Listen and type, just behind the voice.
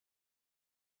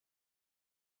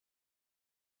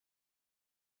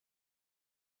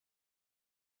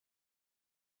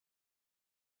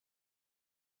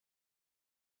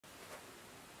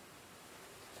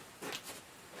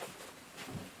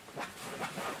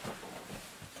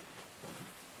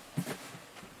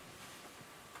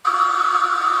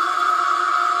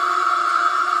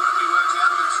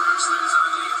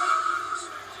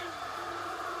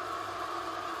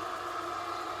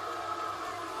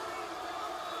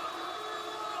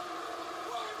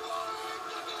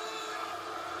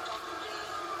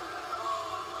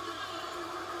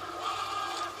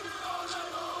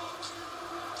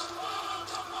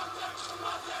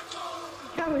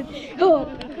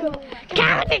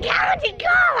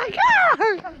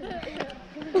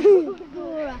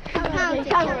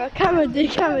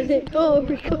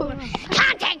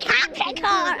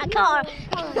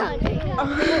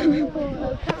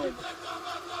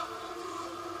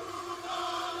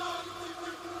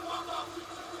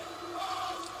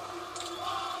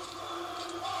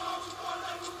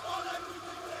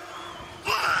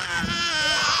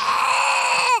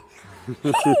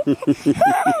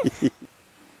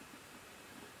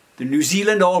The New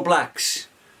Zealand All Blacks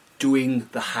doing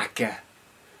the haka.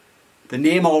 The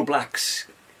name All Blacks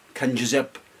conjures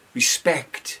up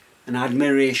respect and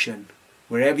admiration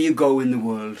wherever you go in the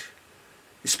world,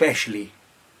 especially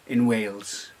in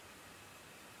Wales.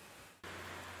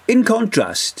 In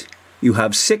contrast, you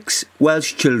have 6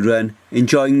 Welsh children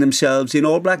enjoying themselves in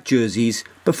All Black jerseys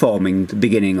performing the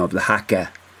beginning of the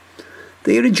haka.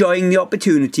 They are enjoying the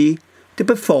opportunity to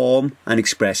perform and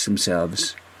express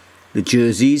themselves. The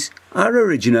jerseys are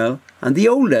original, and the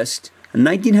oldest, a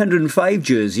 1905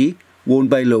 jersey worn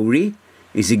by Lowry,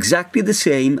 is exactly the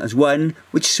same as one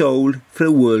which sold for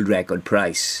a world record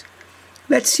price.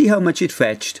 Let's see how much it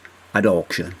fetched at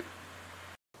auction.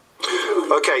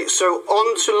 Okay, so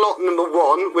on to lot number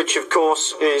 1, which of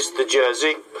course is the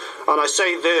jersey. And I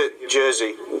say the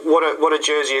jersey, what a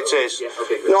jersey it is.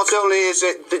 Not only is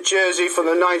it the jersey from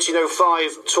the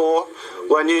 1905 tour,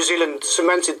 where New Zealand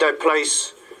cemented their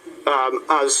place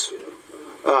as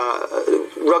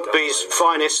rugby's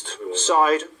finest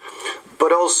side,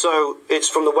 but also it's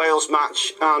from the Wales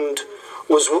match and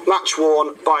was match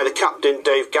worn by the captain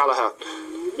Dave Gallagher.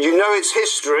 You know its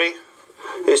history,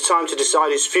 it's time to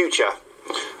decide its future.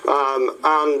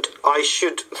 And I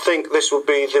should think this will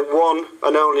be the one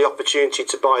and only opportunity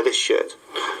to buy this shirt.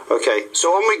 Okay,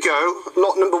 so on we go.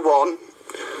 Lot number 1.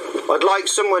 I'd like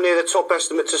somewhere near the top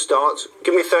estimate to start.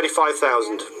 Give me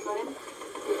 35,000.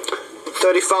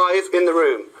 35 in the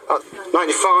room.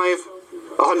 95,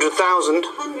 100,000.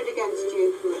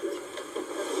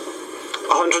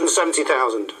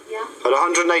 170,000. Yeah. At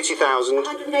 180,000.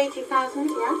 180,000,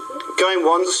 yeah. Going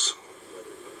once.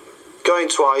 Going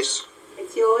twice.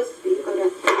 It's yours. You've got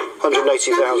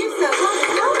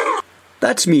 180,000.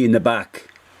 That's me in the back.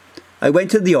 I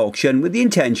went to the auction with the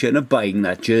intention of buying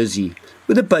that jersey,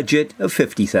 with a budget of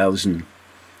 50,000.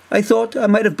 I thought I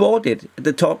might have bought it at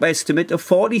the top estimate of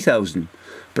 40,000,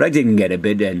 but I didn't get a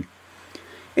bid in.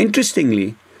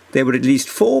 Interestingly, there were at least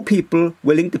 4 people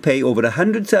willing to pay over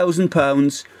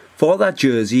 £100,000 for that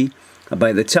jersey, and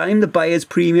by the time the buyer's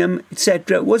premium,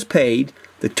 etc. was paid,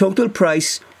 the total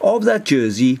price of that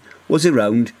jersey was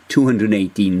around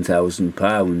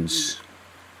 £218,000.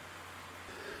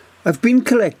 I've been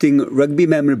collecting rugby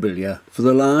memorabilia for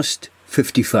the last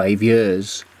 55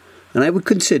 years, and I would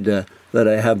consider that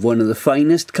I have one of the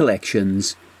finest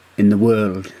collections in the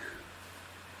world.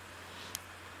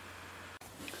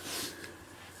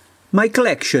 My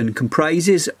collection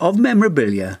comprises of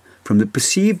memorabilia from the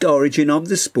perceived origin of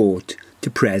the sport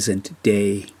to present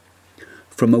day.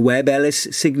 From a Webb Ellis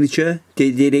signature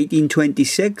dated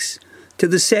 1826 to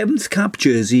the 7th cap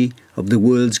jersey of the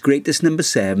world's greatest number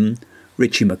 7,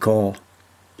 Richie McCaw.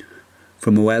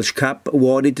 From a Welsh cap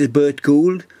awarded to Bert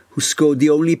Gould, who scored the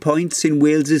only points in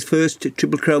Wales's first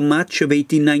Triple Crown match of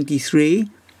 1893,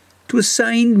 to a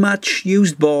signed match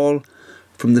used ball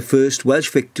from the first Welsh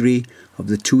victory of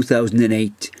the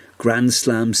 2008 Grand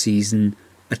Slam season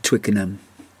at Twickenham.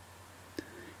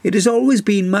 It has always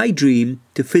been my dream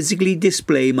to physically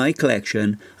display my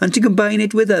collection and to combine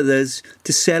it with others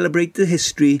to celebrate the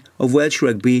history of Welsh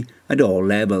rugby at all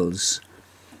levels.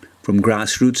 From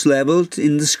grassroots level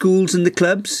in the schools and the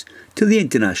clubs to the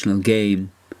international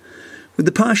game. With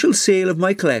the partial sale of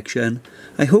my collection,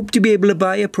 I hope to be able to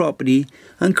buy a property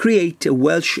and create a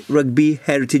Welsh Rugby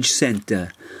Heritage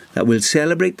Centre that will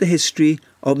celebrate the history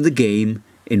of the game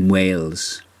in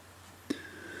Wales.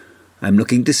 I'm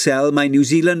looking to sell my New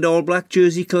Zealand All Black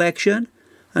jersey collection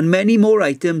and many more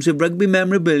items of rugby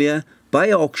memorabilia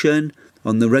by auction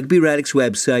on the Rugby Relics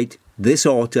website this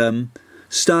autumn,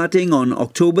 starting on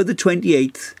October the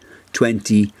 28th,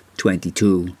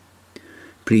 2022.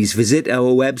 Please visit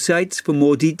our websites for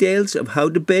more details of how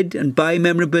to bid and buy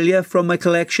memorabilia from my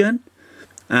collection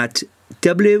at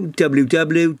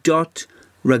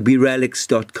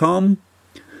www.rugbyrelics.com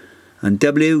and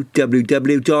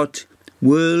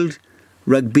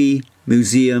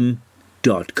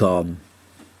www.worldrugbymuseum.com.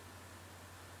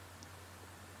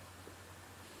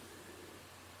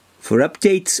 For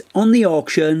updates on the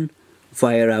auction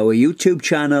via our YouTube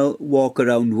channel Walk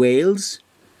Around Wales,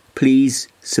 please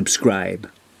subscribe.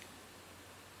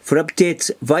 For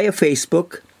updates via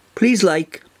Facebook, please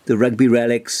like the Rugby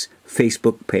Relics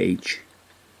Facebook page.